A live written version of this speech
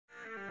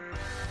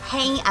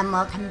Hey and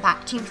welcome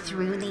back to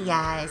Through the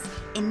Years.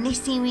 In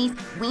this series,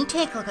 we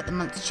take a look at the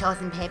month's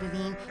chosen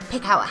pay-per-view,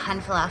 pick out a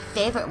handful of our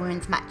favourite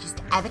women's matches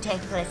to ever take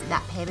place at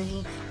that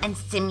pay-per-view, and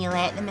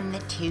simulate them in the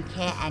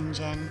 2K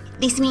engine.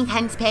 This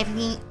weekend's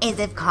pay-per-view is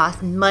of course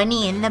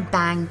Money in the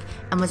Bank,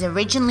 and was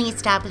originally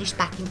established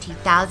back in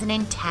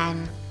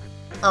 2010.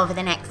 Over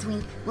the next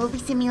week, we'll be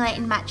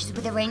simulating matches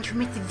with a range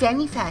from its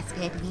very first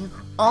pay-per-view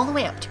all the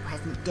way up to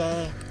present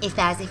day. If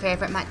there's a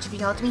favourite match of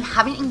yours we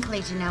haven't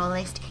included in our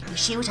list, be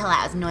sure to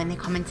let us know in the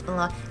comments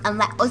below and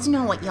let us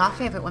know what your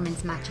favourite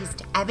women's match is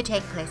to ever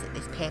take place at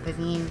this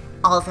pay-per-view.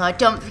 Also,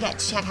 don't forget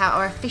to check out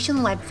our official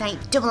website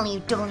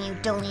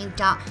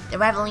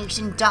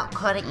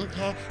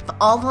www.RevELLEution.co.uk for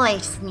all the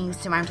latest news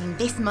surrounding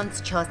this month's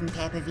chosen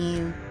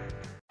pay-per-view.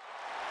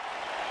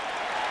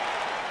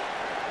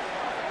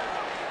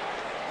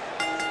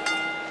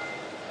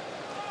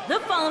 The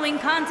following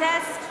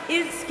contest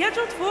is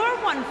scheduled for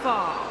one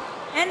fall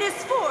and is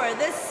for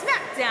the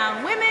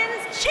SmackDown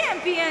Women's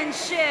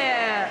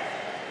Championship.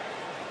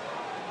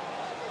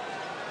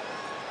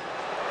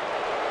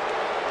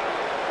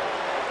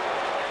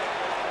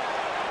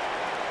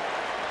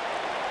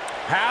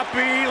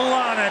 Happy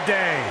Lana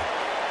Day.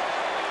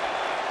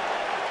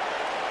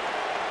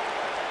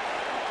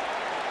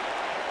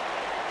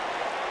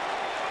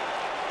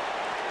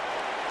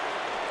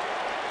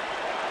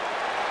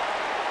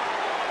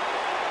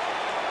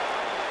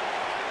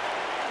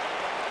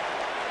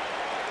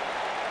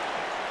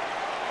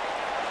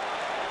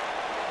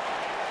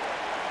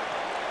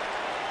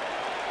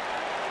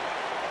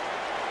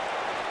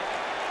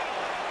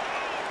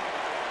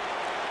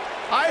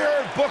 I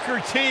heard Booker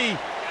T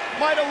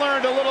might have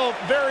learned a little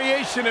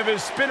variation of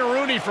his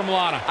spinneroonie from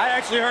Lana. I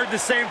actually heard the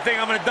same thing.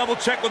 I'm going to double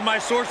check with my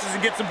sources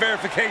and get some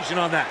verification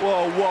on that.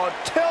 Well,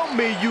 tell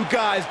me you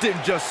guys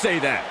didn't just say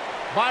that.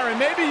 Byron,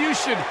 maybe you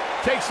should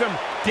take some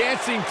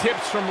dancing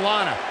tips from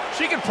Lana.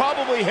 She could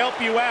probably help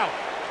you out.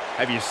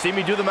 Have you seen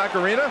me do the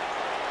Macarena?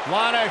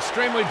 Lana,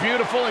 extremely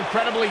beautiful,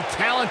 incredibly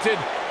talented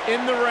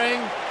in the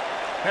ring,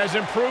 has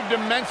improved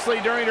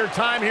immensely during her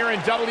time here in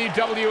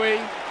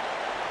WWE.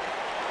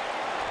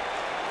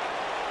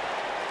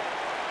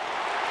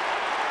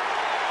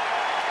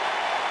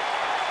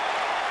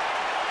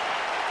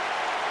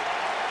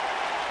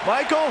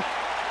 Michael,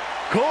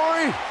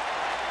 Corey,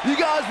 you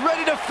guys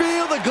ready to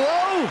feel the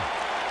glow?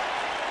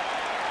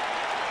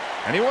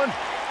 Anyone?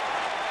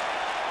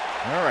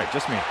 All right,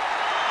 just me.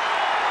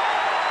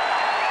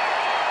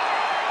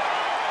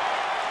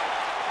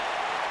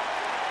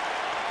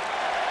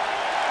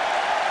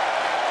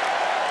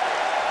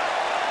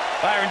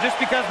 Byron, just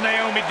because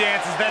Naomi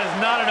dances, that is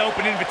not an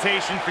open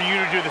invitation for you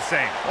to do the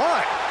same. Why?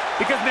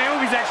 Because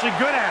Naomi's actually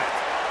good at it.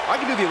 I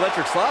can do the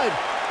electric slide.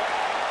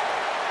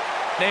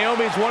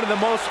 Naomi's one of the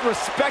most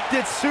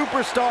respected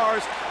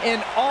superstars in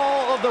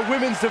all of the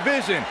women's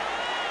division.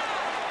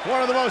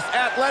 One of the most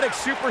athletic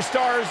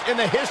superstars in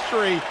the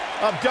history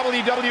of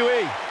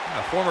WWE.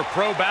 A former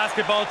pro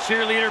basketball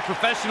cheerleader,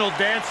 professional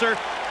dancer,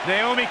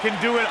 Naomi can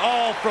do it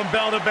all from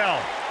bell to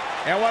bell.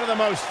 And one of the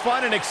most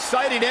fun and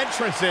exciting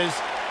entrances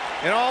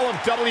in all of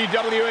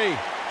WWE.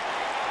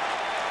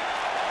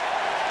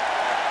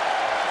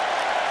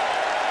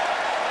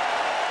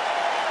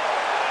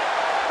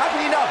 How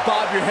can you not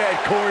bob your head,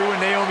 Corey, when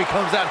Naomi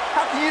comes out?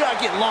 How can you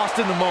not get lost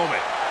in the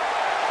moment?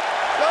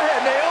 Go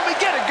ahead, Naomi,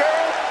 get it,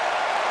 girl!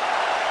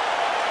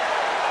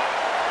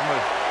 I'm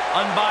an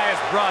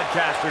unbiased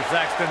broadcaster,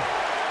 Saxton.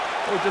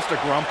 Or just a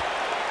grump.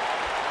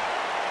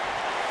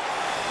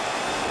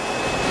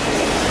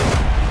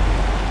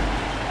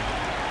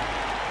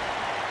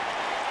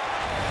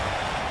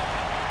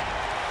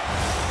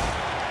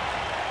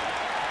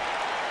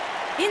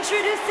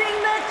 Introducing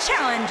the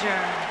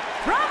challenger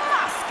from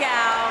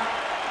Moscow,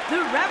 the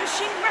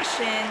ravishing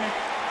Russian,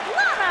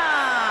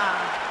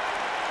 Lana.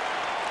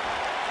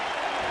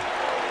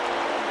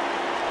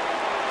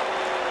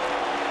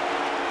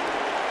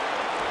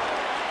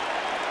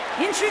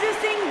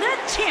 Introducing the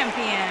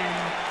champion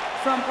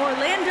from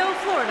Orlando,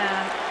 Florida,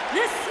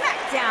 the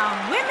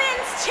SmackDown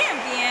Women's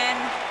Champion,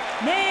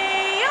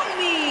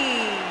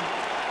 Naomi.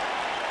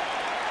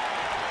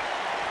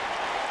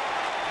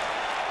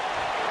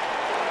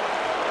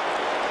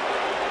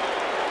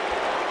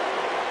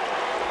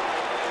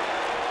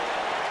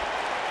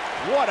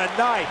 What a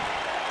night!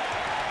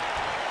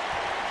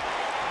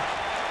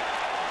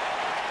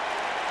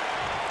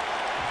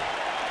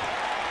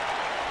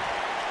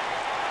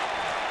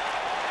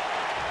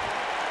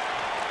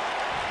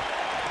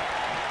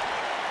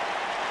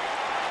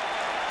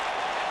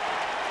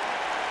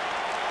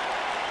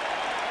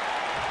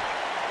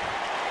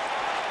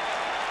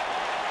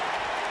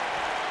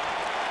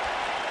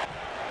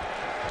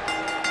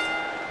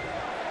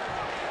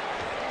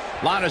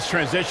 Lana's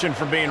transition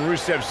from being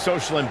Rusev's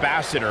social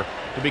ambassador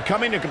to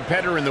becoming a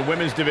competitor in the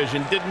women's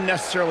division didn't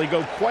necessarily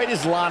go quite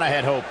as Lana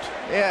had hoped.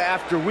 Yeah,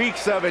 after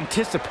weeks of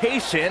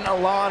anticipation,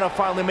 Lana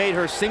finally made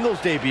her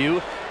singles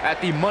debut at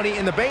the Money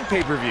in the Bank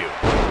pay-per-view,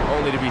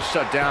 only to be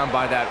shut down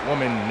by that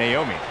woman,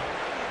 Naomi.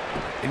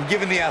 And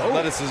given the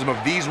athleticism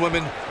of these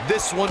women,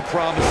 this one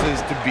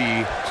promises to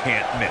be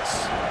can't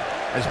miss.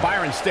 As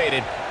Byron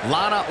stated,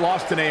 Lana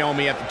lost to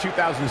Naomi at the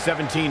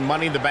 2017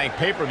 Money in the Bank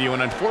pay-per-view,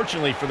 and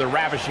unfortunately for the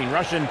Ravishing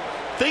Russian,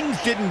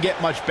 things didn't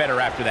get much better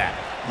after that.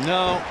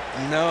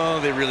 No,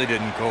 they really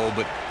didn't, Cole,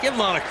 but give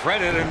Lana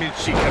credit. I mean,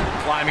 she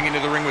kept climbing into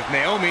the ring with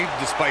Naomi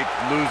despite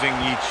losing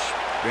each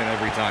and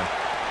every time.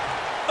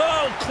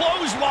 Oh,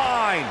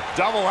 clothesline!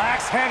 Double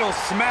axe handle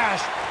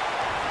smash.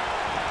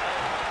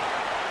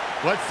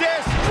 What's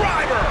this?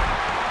 Driver!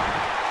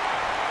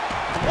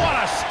 What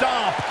a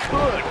stomp!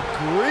 Good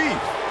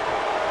grief!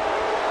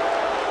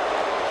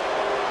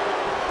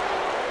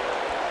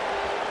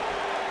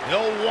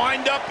 He'll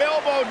wind up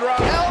elbow drop.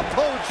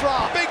 Elbow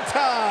drop. Big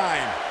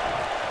time!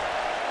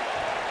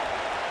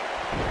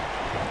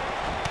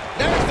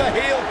 There's the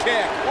heel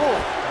kick.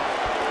 Oh,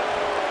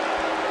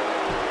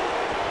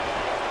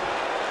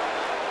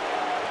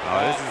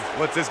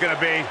 What's this gonna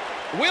be?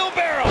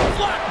 Wheelbarrow,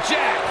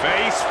 flapjack.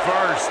 Face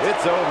first.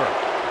 it's over.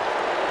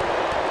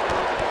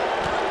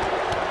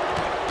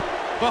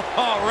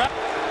 All right.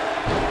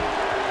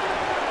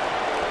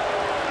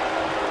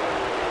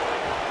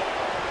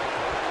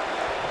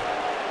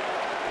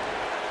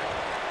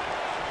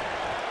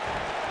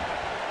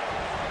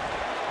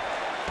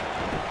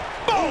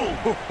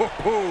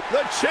 Boom!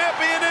 The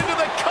champion into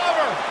the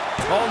cover.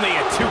 Only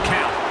a 2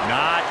 count.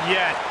 Not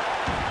yet.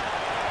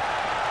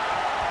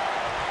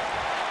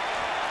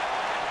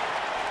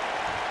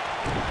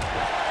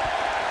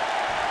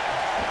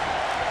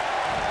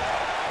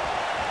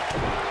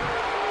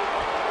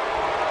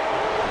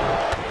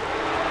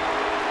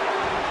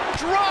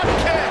 Drop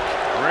kick.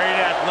 Great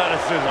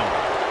athleticism.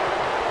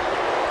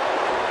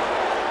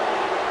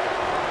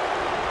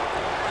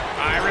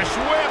 Irish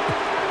whip.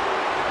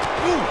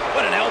 Ooh,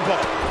 what an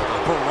elbow.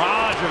 A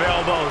barrage of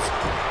elbows.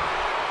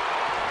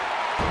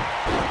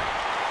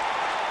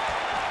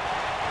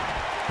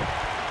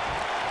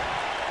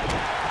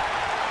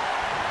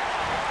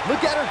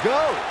 Look at her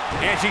go.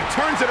 And she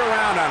turns it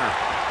around on her.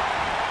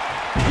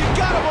 You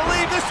gotta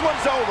believe this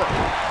one's over.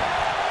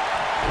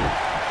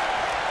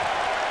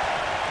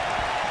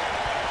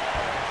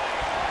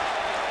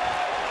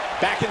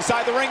 Back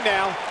inside the ring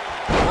now.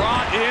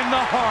 Brought in the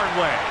hard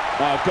way.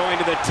 Going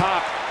to the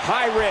top.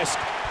 High risk.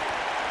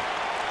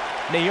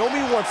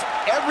 Naomi wants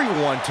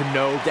everyone to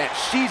know that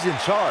she's in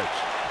charge.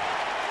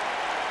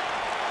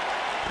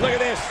 Look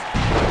at this.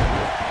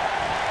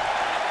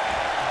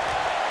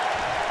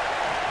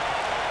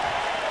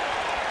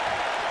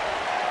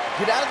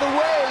 Get out of the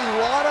way.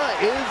 Lana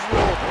is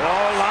rolling.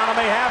 Oh, Lana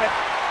may have it.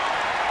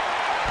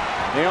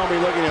 Naomi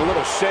looking a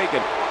little shaken.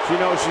 She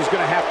knows she's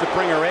going to have to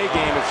bring her A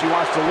game if she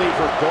wants to leave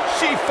her goal.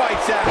 She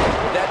fights out.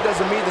 That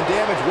doesn't mean the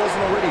damage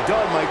wasn't already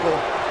done, Michael.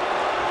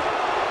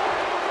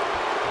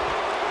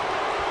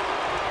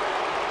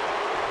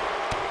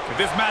 If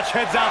this match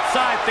heads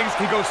outside, things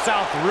can go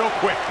south real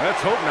quick.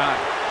 Let's hope not.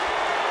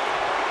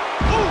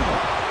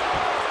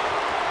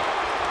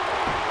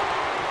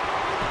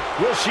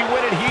 Will she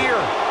win it here?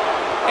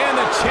 And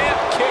the champ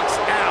kicks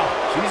out.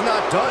 She's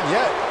not done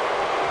yet.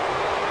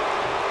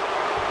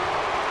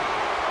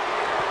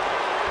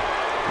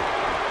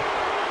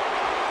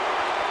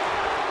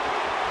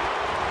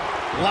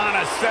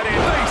 Lana set in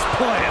face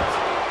plant.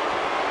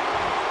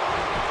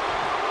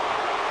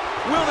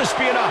 Will this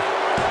be enough?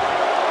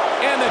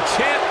 And the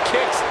champ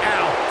kicks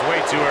out.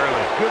 Way too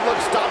early. Good luck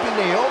stopping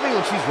Naomi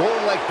when she's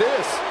rolling like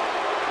this.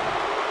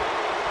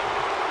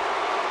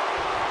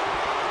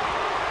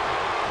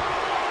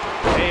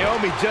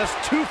 Naomi just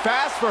too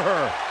fast for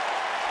her.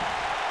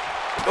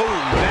 Oh,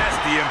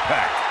 nasty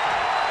impact.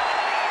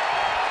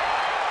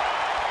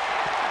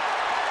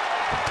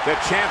 The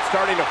champ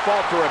starting to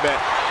falter a bit.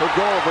 Her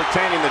goal of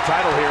retaining the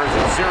title here is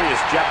in serious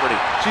jeopardy.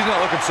 She's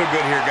not looking so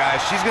good here, guys.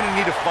 She's going to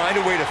need to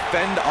find a way to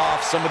fend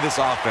off some of this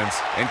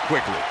offense, and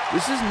quickly.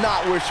 This is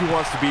not where she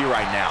wants to be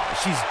right now.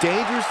 She's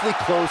dangerously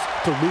close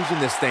to losing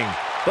this thing.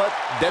 But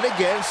then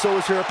again, so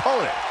is her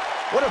opponent.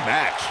 What a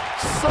match.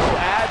 So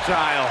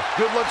agile.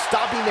 Good luck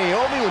stopping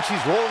Naomi when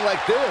she's rolling like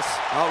this.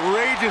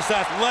 Outrageous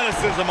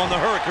athleticism on the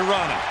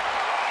Hurricanrana.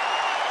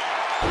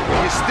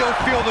 You still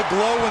feel the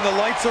glow when the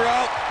lights are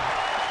out?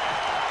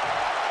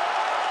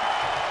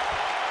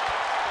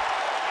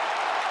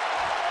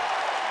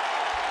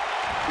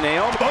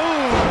 Naomi.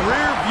 Boom!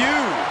 Rear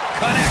view.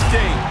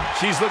 Connecting.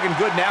 She's looking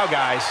good now,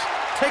 guys.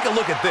 Take a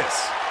look at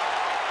this.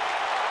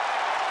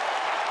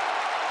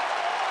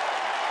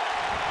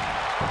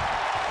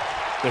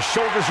 The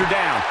shoulders are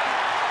down.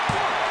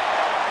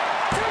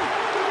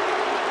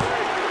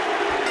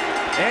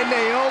 And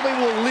Naomi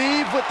will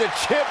leave with the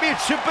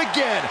championship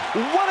again.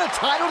 What a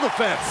title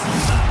defense.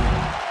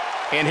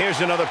 And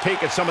here's another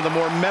peek at some of the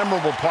more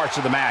memorable parts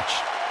of the match.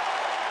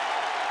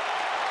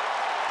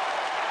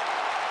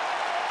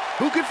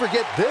 Who could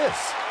forget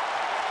this?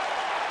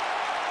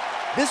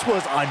 This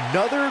was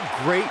another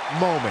great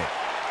moment.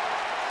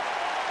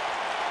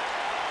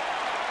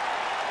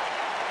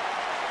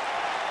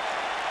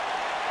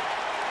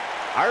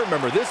 I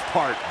remember this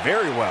part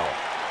very well.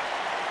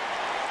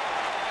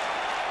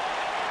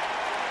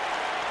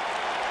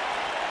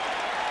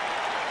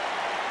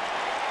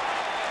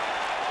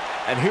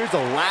 And here's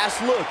a last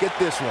look at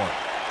this one.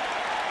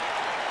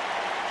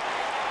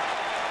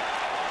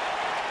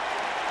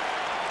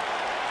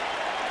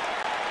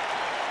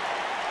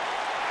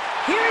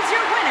 Here is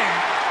your winner,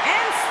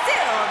 and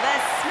still the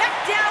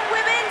SmackDown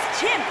Women's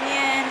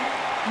Champion,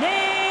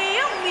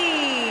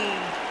 Naomi.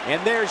 And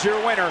there's your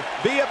winner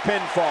via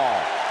pinfall.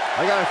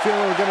 I got a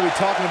feeling we're going to be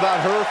talking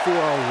about her for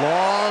a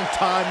long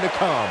time to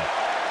come.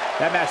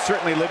 That match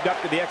certainly lived up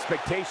to the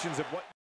expectations of what